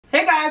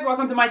guys,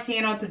 welcome to my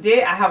channel.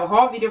 Today I have a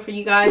haul video for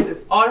you guys.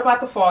 It's all about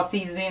the fall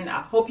season.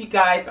 I hope you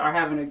guys are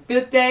having a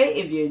good day.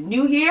 If you're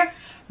new here,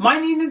 my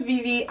name is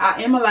Vivi.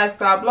 I am a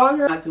lifestyle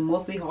blogger. I do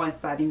mostly haul and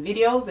styling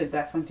videos. If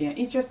that's something you're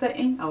interested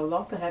in, I would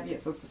love to have you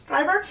as a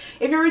subscriber.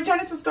 If you're a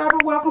returning subscriber,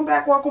 welcome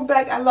back, welcome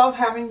back. I love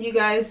having you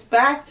guys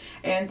back,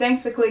 and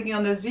thanks for clicking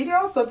on this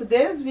video. So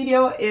today's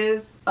video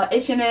is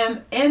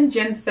H&M and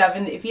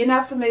Jen7. If you're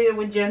not familiar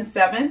with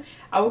Jen7,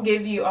 I will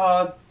give you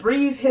a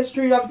brief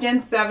history of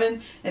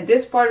Jen7, and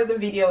this part of the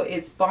video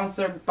is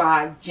sponsored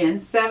by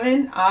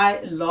Jen7. I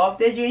love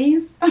their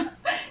jeans.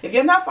 If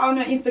you're not following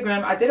me on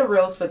Instagram, I did a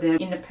reels for them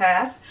in the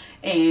past,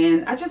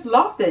 and I just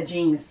love their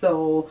jeans.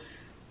 So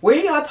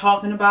we are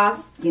talking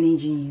about skinny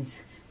jeans.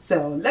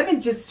 So let me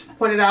just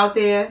put it out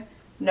there.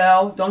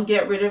 No, don't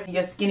get rid of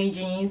your skinny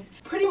jeans.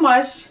 Pretty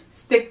much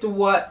stick to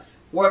what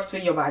works for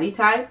your body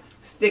type.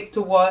 Stick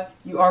to what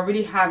you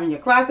already have in your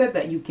closet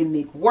that you can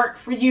make work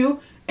for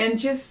you, and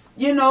just,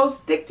 you know,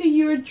 stick to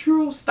your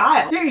true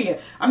style, period.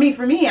 I mean,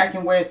 for me, I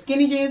can wear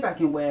skinny jeans, I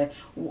can wear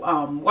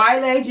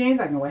wide leg jeans,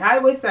 I can wear high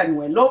waist, I can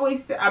wear low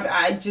waist.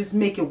 I just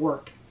make it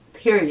work,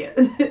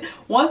 period.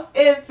 Once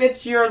it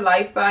fits your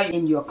lifestyle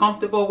and you're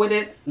comfortable with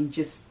it, you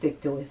just stick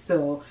to it.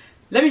 So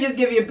let me just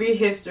give you a brief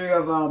history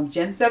of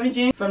Jen7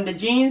 Jeans. From the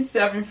jeans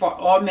 7 for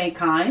all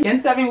mankind,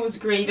 Jen7 was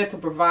created to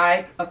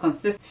provide a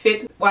consistent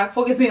fit while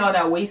focusing on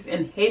that waist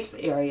and hips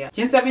area.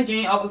 Jen7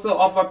 Jeans also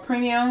offer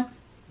premium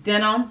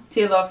denim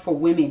tailored for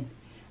women.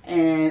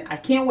 And I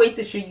can't wait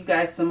to show you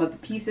guys some of the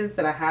pieces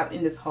that I have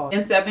in this haul.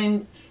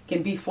 Jen7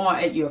 can be found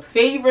at your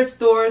favorite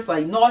stores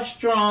like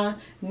Nordstrom,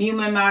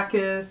 Neiman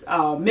Marcus,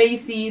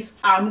 Macy's.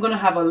 I'm going to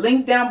have a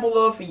link down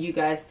below for you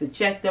guys to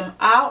check them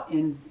out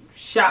and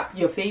shop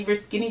your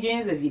favorite skinny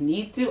jeans. If you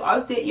need to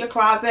update your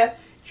closet,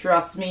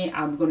 trust me,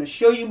 I'm going to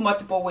show you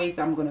multiple ways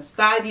I'm going to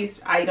style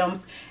these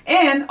items.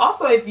 And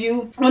also, if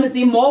you want to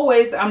see more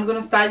ways I'm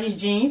going to style these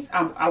jeans,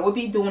 I will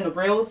be doing the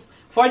reels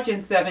for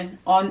Jen7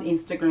 on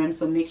Instagram,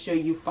 so make sure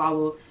you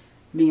follow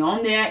me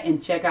on there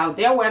and check out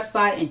their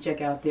website and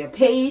check out their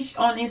page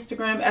on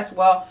Instagram as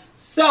well.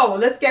 So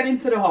let's get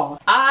into the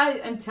haul. I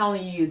am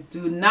telling you,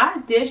 do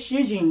not dish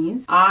your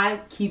jeans.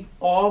 I keep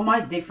all my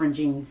different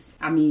jeans.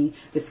 I mean,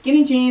 the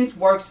skinny jeans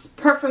works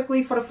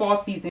perfectly for the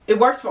fall season. It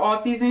works for all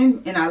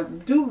season, and I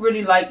do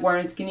really like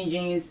wearing skinny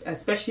jeans,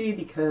 especially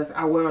because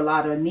I wear a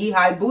lot of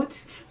knee-high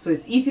boots, so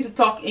it's easy to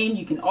tuck in.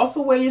 You can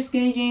also wear your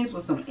skinny jeans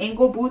with some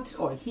ankle boots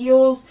or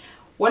heels,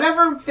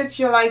 whatever fits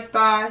your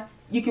lifestyle.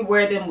 You can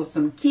wear them with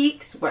some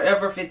kicks,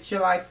 whatever fits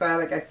your lifestyle.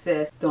 Like I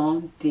said,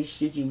 don't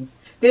dish your jeans.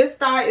 This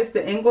style is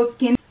the angle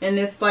skin, and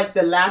it's like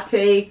the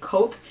latte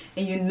coat,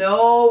 and you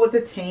know, with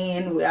the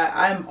tan,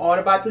 I'm all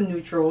about the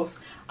neutrals.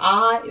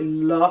 I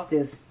love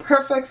this.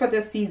 Perfect for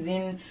this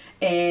season,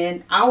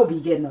 and I will be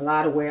getting a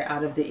lot of wear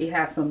out of it. It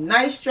has some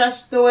nice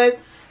stretch to it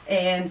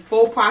and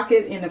full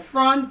pocket in the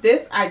front.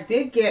 This I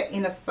did get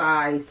in a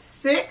size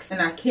 6,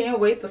 and I can't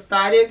wait to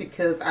style it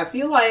because I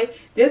feel like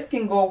this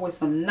can go with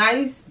some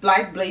nice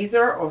black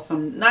blazer or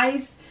some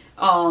nice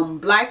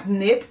black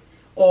knit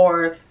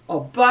or a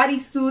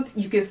bodysuit.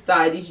 You can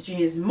style these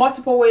jeans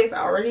multiple ways.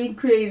 I already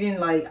creating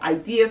like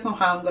ideas on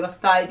how I'm gonna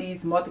style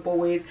these multiple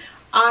ways.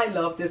 I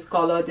love this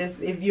color. This,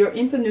 if you're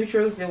into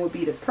neutrals, they will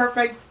be the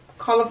perfect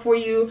color for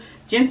you.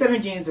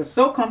 Jen7 jeans are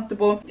so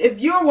comfortable. If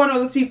you're one of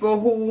those people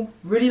who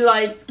really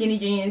like skinny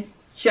jeans,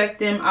 check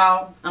them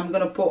out. I'm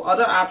gonna put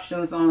other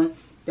options on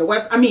the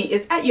website. I mean,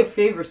 it's at your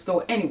favorite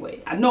store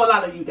anyway. I know a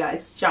lot of you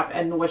guys shop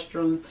at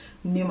Nordstrom,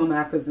 Neiman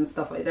Marcus, and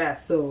stuff like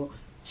that, so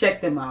check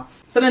them out.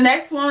 So the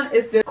next one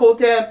is the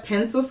coat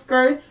pencil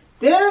skirt.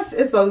 This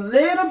is a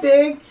little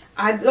big.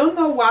 I don't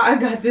know why I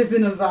got this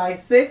in a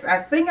size 6.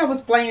 I think I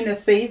was playing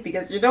it safe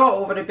because, you know,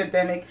 over the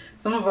pandemic,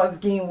 some of us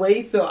gained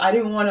weight, so I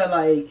didn't want to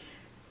like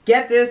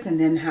get this and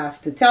then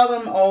have to tell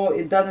them, oh,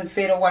 it doesn't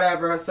fit or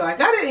whatever. So I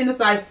got it in a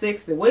size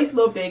 6. The waist a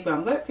little big, but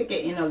I'm going to take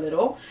it in a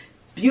little.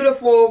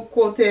 Beautiful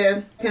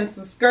quilted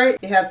pencil skirt.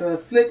 It has a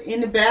slit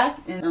in the back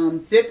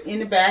and zip in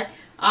the back.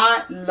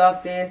 I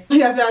love this.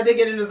 Like I said, I did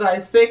get it in a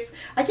size 6.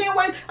 I can't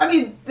wait. I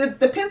mean,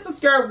 the pencil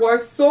skirt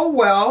works so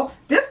well.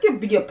 This could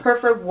be a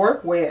perfect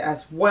workwear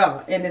as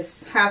well, and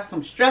it has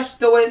some stretch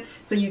to it,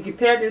 so you can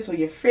pair this with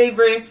your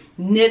favorite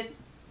knit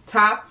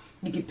top.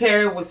 You can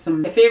pair it with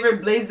some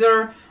favorite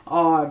blazer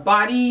or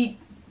body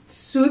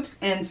suit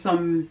and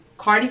some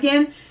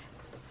cardigan.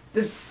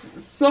 There's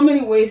so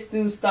many ways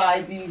to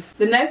style these.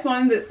 The next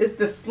one is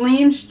the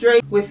slim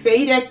straight with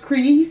faded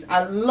crease.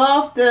 I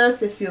love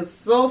this. It feels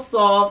so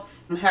soft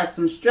and has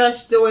some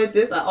stretch to it.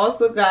 This I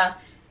also got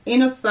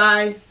in a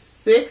size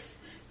 6.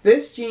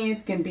 This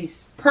jeans can be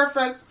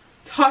perfect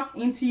tucked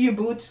into your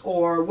boots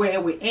or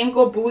wear with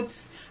ankle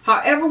boots.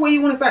 However way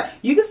you want to style.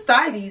 You can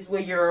style these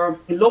where your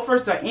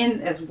loafers are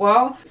in as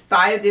well.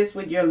 Style this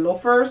with your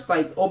loafers,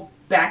 like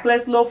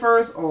backless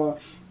loafers or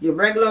your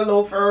regular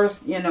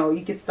loafers. You know,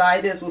 you can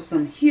style this with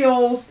some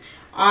heels.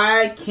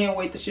 I can't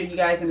wait to show you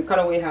guys in the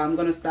colorway how I'm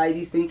going to style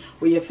these things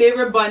with your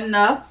favorite button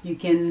up. You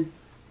can,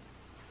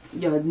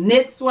 your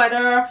knit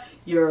sweater,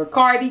 your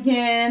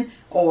cardigan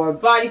or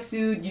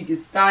bodysuit. You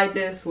can style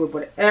this with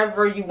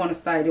whatever you want to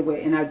style it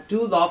with. And I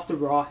do love the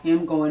raw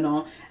hem going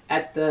on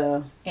at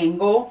the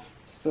angle.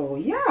 So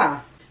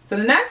yeah. So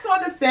the next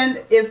one to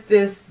send is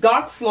this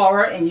dark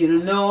flower, and you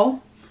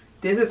know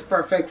this is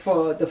perfect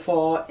for the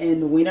fall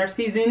and the winter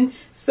season.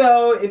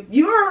 So if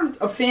you're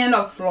a fan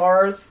of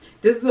flowers,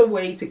 this is a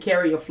way to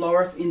carry your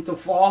flowers into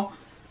fall,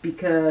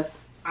 because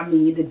I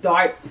mean the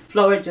dark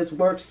flower just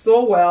works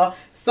so well.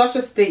 Such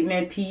a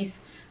statement piece,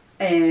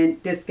 and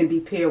this can be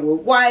paired with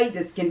white.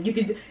 The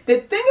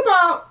thing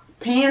about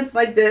pants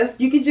like this,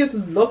 you can just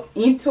look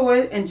into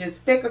it and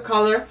just pick a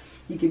color.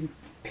 You can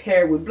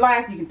pair it with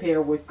black, you can pair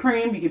it with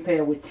cream, you can pair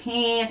it with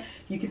tan,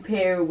 you can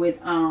pair it with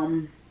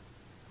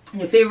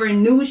your favorite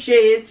nude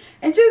shade,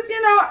 and just,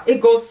 you know,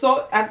 it goes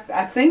so,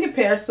 I think it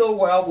pairs so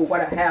well with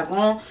what I have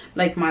on,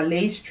 like my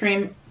lace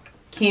trim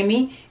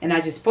cami, and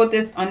I just put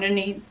this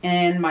underneath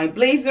and my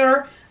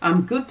blazer.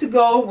 I'm good to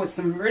go with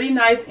some really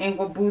nice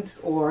ankle boots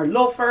or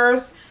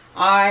loafers.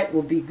 I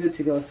will be good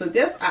to go. So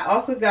this I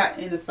also got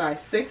in a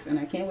size 6, and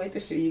I can't wait to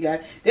show you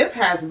guys. This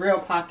has real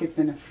pockets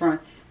in the front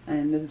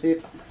and the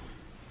zip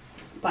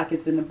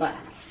pockets in the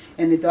back,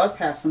 and it does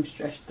have some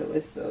stretch to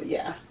it. So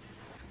yeah,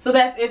 so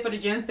that's it for the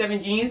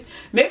Jen7 jeans.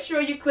 Make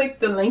sure you click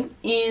the link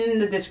in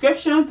the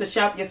description to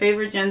shop your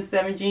favorite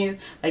Jen7 jeans.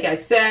 Like I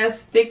said,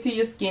 stick to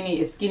your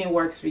skinny if skinny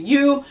works for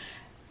you.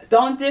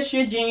 Don't dish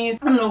your jeans.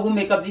 I don't know who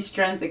make up these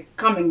trends that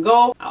come and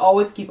go. I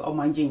always keep up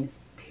my jeans,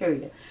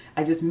 period.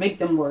 I just make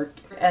them work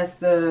as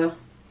the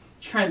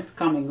trends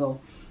come and go.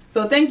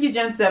 So thank you,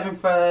 Jen7,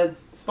 for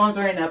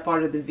sponsoring that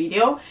part of the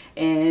video.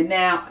 And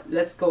now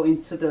let's go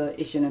into the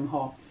H&M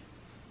haul.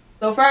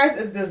 So first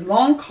is this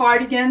long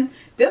cardigan.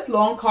 This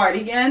long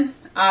cardigan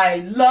I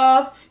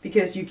love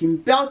because you can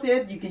belt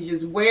it. You can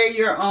just wear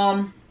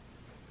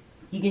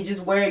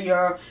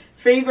your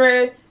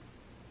favorite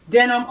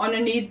denim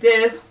underneath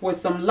this with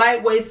some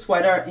lightweight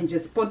sweater and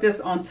just put this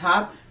on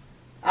top.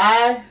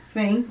 I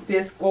think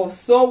this goes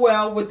so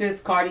well with this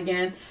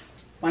cardigan.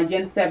 My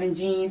Jen7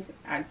 jeans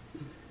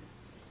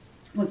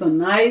was a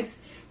nice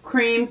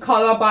cream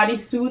color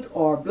bodysuit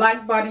or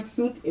black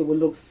bodysuit. It would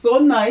look so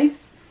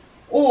nice.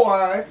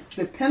 Or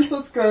the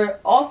pencil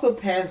skirt also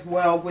pairs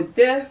well with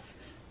this,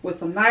 with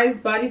some nice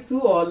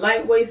bodysuit or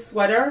lightweight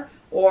sweater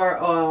or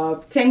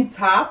a tank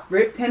top,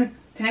 ripped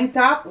tank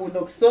top would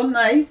look so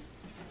nice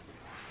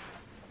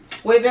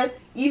with it.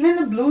 Even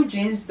the blue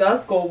jeans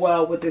does go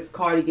well with this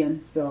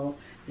cardigan. So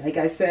like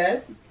I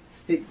said,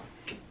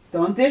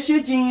 don't dish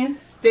your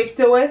jeans, stick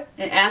to it,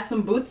 and add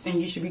some boots,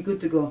 and you should be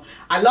good to go.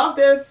 I love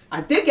this.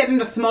 I did get in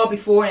the small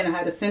before, and I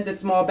had to send the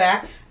small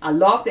back. I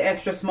love the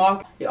extra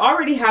small. You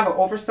already have an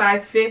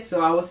oversized fit,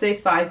 so I would say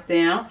size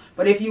down.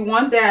 But if you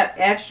want that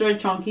extra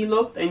chunky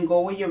look and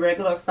go with your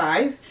regular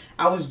size,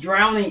 I was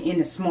drowning in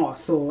the small.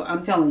 So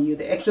I'm telling you,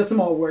 the extra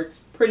small works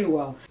pretty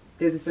well.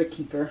 This is a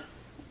keeper.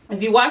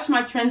 If you watched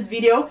my trend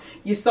video,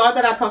 you saw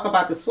that I talk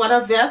about the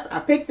sweater vest. I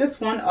picked this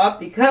one up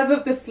because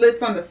of the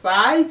slits on the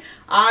side.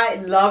 I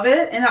love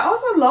it, and I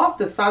also love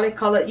the solid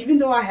color, even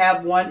though I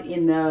have one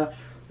in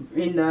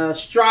the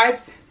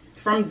stripes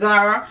from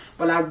Zara.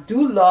 But I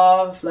do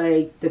love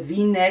like the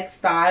V-neck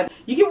style.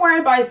 You can wear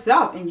it by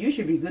itself, and you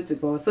should be good to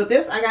go. So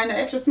this I got in the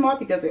extra small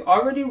because it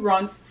already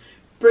runs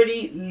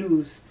pretty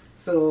loose.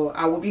 So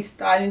I will be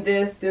styling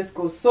this. This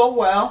goes so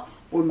well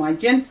with my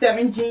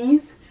Jen7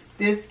 jeans.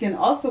 This can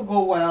also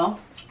go well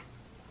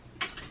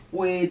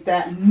with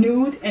that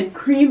nude and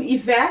cream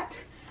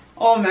effect.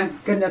 Oh my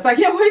goodness, I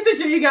can't wait to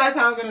show you guys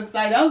how I'm going to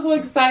style it. I'm so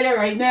excited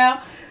right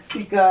now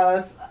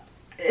because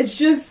it's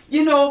just,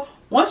 you know,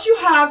 once you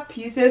have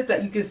pieces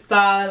that you can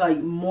style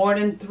like more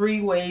than 3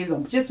 ways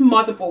or just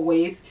multiple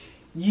ways,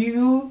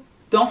 you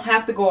don't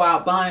have to go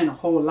out buying a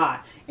whole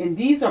lot. And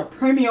these are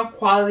premium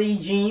quality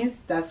jeans.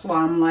 That's why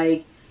I'm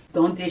like,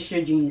 don't dish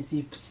your jeans.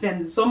 You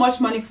spend so much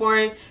money for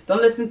it.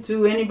 Don't listen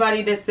to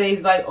anybody that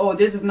says like, oh,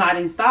 this is not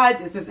in style,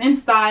 this is in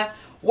style.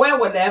 Wear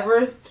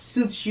whatever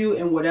suits you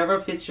and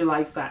whatever fits your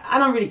lifestyle. I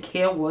don't really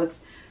care what's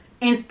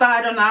in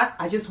style or not.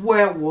 I just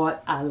wear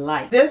what I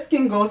like. This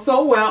can go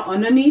so well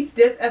underneath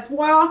this as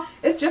well.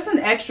 It's just an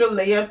extra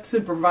layer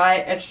to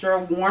provide extra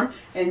warmth.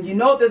 And you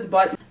know, this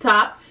button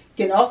top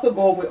can also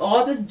go with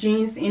all the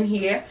jeans in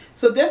here.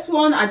 So this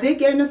one I did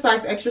get in a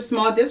size extra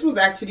small. This was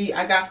actually,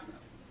 I got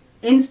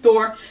in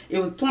store, it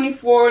was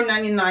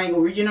 $24.99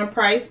 original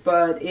price,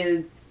 but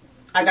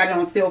I got it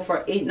on sale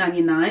for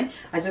 $8.99.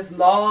 I just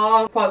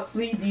love puff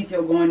sleeve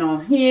detail going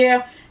on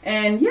here,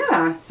 and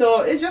yeah,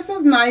 so it's just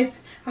as nice.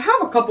 I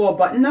have a couple of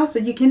button ups,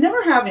 but you can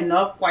never have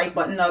enough white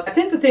button ups. I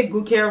tend to take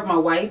good care of my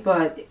white,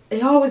 but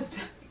it's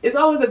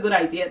always a good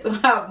idea to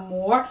have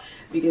more,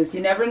 because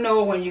you never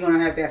know when you're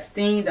gonna have that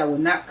stain that will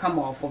not come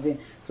off of it.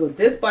 So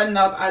this button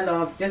up I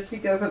love just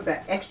because of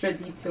that extra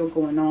detail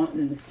going on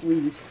in the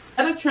sleeves.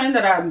 Another trend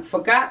that I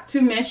forgot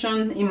to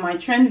mention in my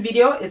trend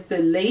video is the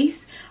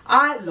lace.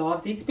 I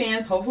love these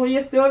pants. Hopefully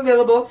it's still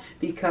available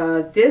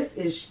because this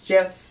is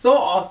just so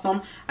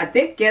awesome. I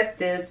did get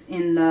this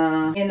in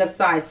the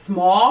size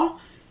small,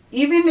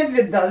 even if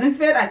it doesn't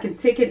fit, I can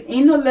take it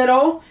in a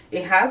little.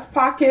 It has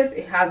pockets,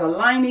 it has a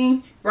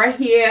lining right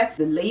here,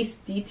 the lace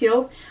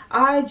details.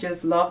 I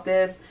just love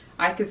this.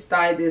 I could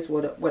style this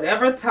with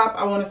whatever top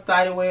I want to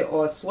style it with,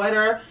 or a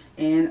sweater,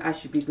 and I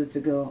should be good to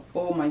go.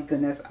 Oh my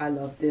goodness, I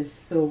love this.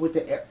 So with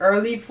the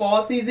early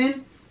fall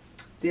season,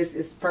 this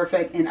is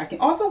perfect. And I can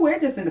also wear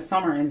this in the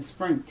summer and the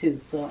spring too.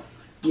 So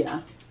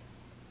yeah,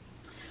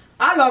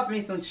 I love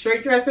me some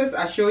straight dresses.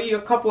 I show you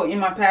a couple in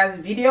my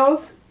past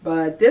videos,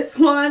 but this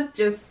one,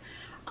 just,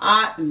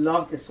 I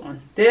love this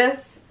one.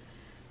 This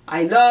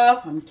I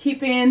love. I'm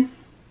keeping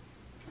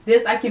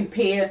this. I can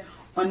pair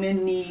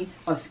underneath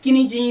a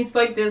skinny jeans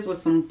like this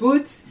with some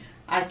boots.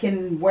 I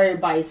can wear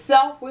it by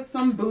itself with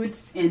some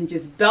boots and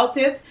just belt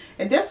it.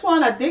 And this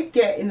one I did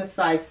get in a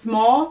size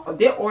small. I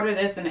did order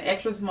this in an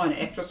extra small, and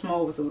the extra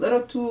small was a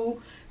little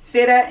too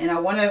fitted, and I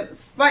wanted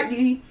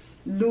slightly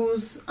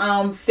loose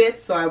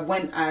fit, so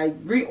I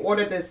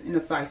reordered this in a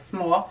size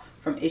small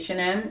from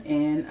H&M,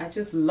 and I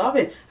just love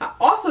it. I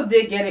also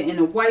did get it in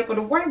a white, but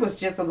the white was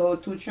just a little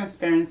too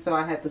transparent, so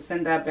I had to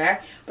send that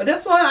back. But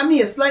this one, I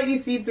mean, it's slightly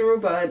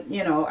see-through, but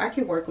you know, I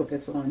can work with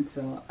this one.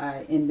 So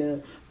in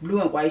the blue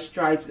and white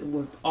stripes, it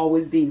will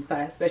always be in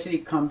style, especially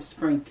come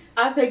spring.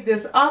 I picked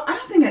this up. I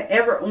don't think I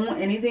ever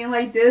owned anything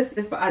like this,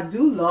 but I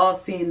do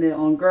love seeing it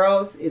on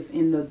girls. It's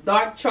in the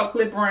dark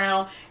chocolate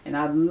brown, and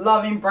I'm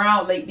loving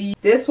brown lately.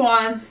 This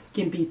one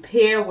can be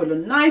paired with a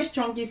nice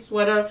chunky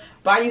sweater,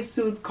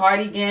 bodysuit,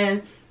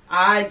 cardigan.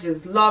 I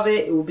just love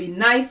it. It will be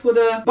nice with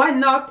a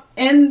button up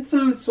and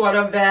some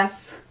sweater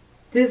vest.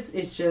 This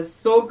is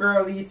just so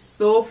girly,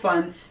 so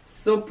fun,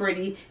 so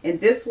pretty.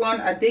 And this one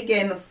I did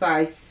get in a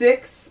size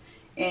 6,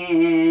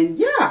 and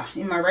yeah,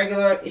 in my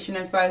regular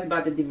H&M size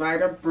by the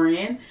Divider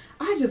brand.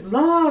 I just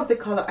love the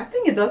color. I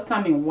think it does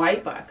come in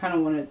white, but I kind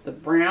of wanted the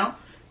brown.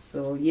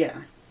 So yeah,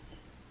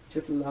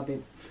 just love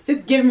it.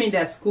 Just give me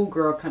that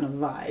schoolgirl kind of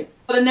vibe.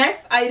 For the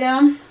next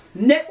item,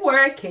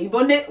 knitwear,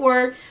 cable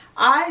knitwear.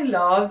 I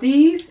love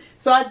these.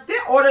 So I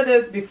did order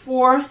this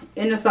before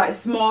in a size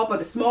small, but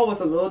the small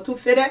was a little too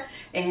fitted,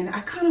 and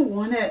I kind of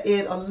wanted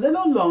it a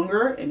little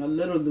longer and a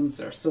little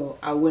looser. So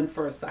I went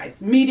for a size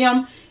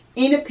medium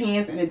in the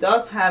pants, and it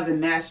does have a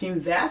matching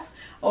vest.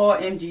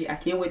 OMG, I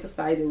can't wait to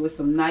style it with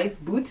some nice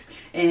boots.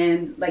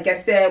 And like I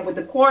said, with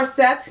the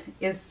corset,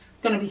 it's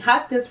gonna be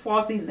hot this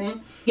fall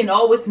season. You can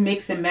always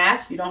mix and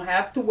match. You don't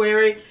have to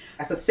wear it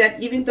as a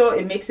set, even though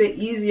it makes it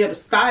easier to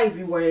style if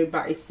you wear it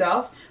by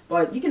itself.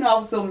 But you can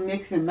also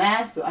mix and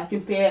match. So I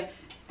can pair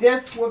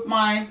this with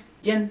my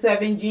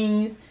Jen7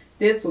 jeans.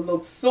 This will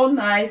look so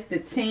nice, the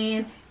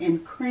tan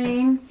and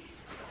cream.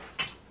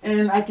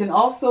 And I can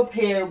also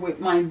pair with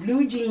my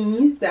blue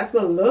jeans. That's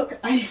a look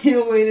I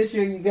can't wait to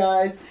show you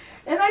guys.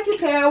 And I can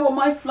pair with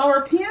my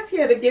flower pants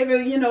here to give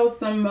it, you know,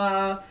 some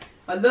a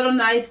little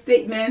nice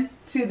statement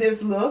to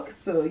this look.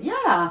 So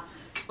yeah,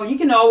 well, you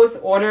can always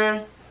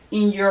order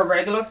in your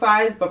regular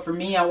size, but for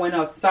me, I went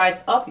a size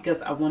up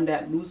because I want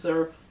that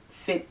looser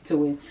fit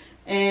to it.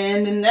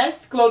 And the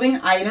next clothing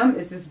item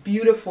is this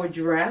beautiful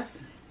dress.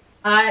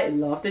 I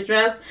love the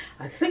dress.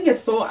 I think it's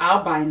sold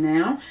out by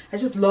now. I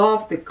just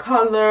love the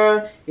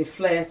color. It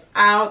flares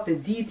out, the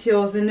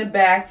details in the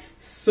back,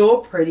 so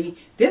pretty.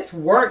 This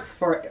works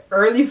for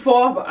early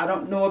fall, but I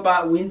don't know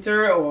about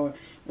winter or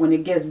when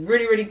it gets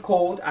really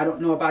cold. I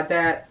don't know about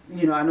that.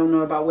 You know, I don't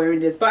know about wearing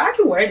this, but I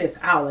can wear this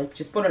out. Like,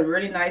 just put a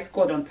really nice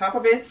coat on top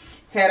of it,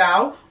 head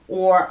out,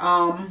 or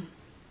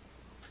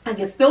I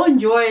can still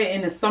enjoy it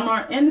in the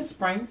summer and the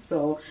spring.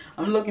 So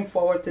I'm looking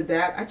forward to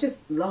that. I just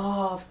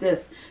love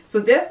this. So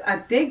this I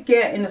did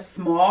get in a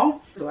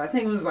small. So I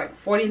think it was like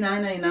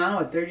 $49.99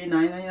 or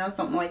 $39.99,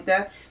 something like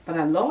that. But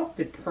I love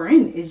the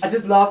print. I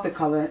just love the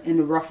color and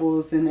the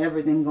ruffles and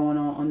everything going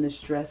on this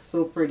dress.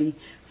 So pretty.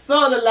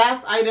 So the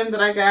last item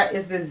that I got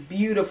is this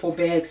beautiful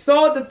bag.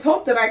 So the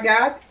tote that I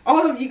got,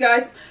 all of you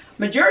guys,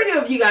 majority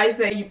of you guys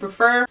say you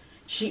prefer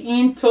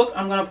Shein tote.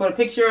 I'm gonna put a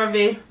picture of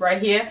it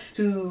right here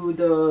to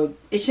the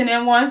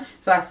H&M one.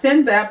 So I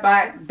sent that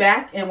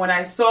back, and when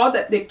I saw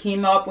that they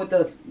came up with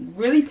the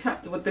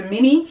with the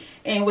mini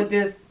and with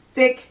this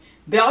thick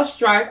belt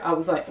stripe, I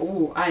was like,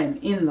 oh, I am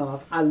in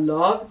love. I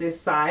love this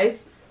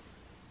size.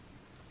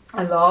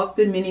 I love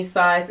the mini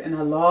size, and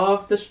I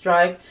love the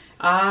stripe.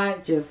 I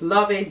just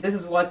love it. This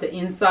is what the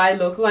inside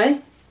look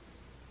like.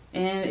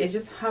 And it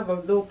just have a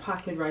little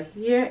pocket right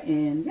here,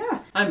 and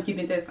yeah, I'm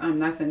keeping this. I'm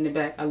not sending it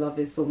back. I love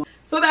it so much.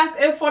 So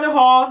that's it for the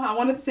haul. I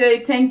want to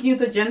say thank you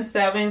to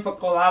Jen7 for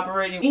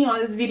collaborating with me on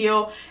this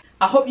video.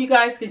 I hope you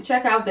guys can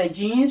check out their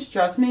jeans.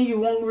 Trust me, you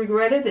won't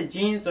regret it. The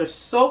jeans are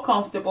so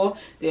comfortable.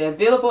 They're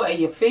available at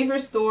your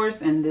favorite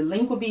stores, and the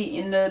link will be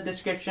in the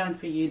description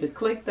for you to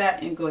click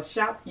that and go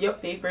shop your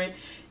favorite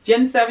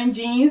Jen7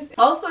 jeans.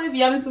 Also, if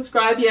you haven't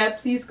subscribed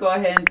yet, please go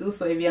ahead and do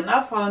so. If you're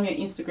not following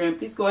me on Instagram,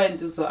 please go ahead and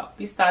do so. I'll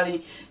be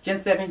styling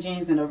Jen7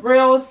 jeans in the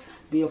reels.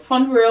 Be a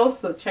fun reels,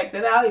 so check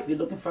that out. If you're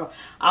looking for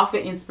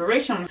outfit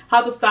inspiration,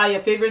 how to style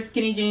your favorite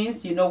skinny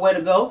jeans, you know where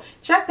to go.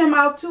 Check them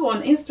out too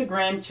on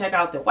Instagram. Check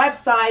out their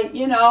website.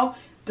 You know,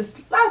 there's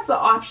lots of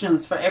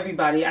options for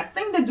everybody. I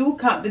think they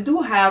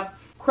do have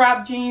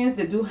crop jeans,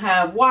 they do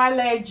have wide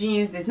leg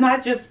jeans. It's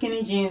not just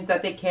skinny jeans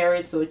that they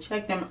carry, so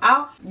check them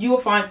out. You will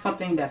find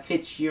something that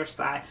fits your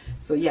style.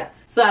 So yeah,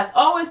 so as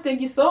always, thank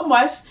you so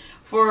much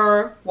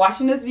for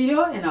watching this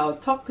video, and I'll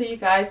talk to you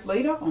guys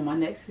later on my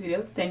next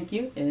video. Thank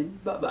you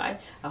and bye bye.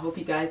 I hope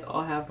you guys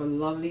all have a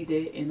lovely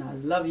day, and I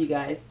love you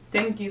guys.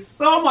 Thank you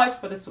so much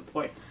for the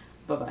support.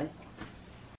 Bye bye.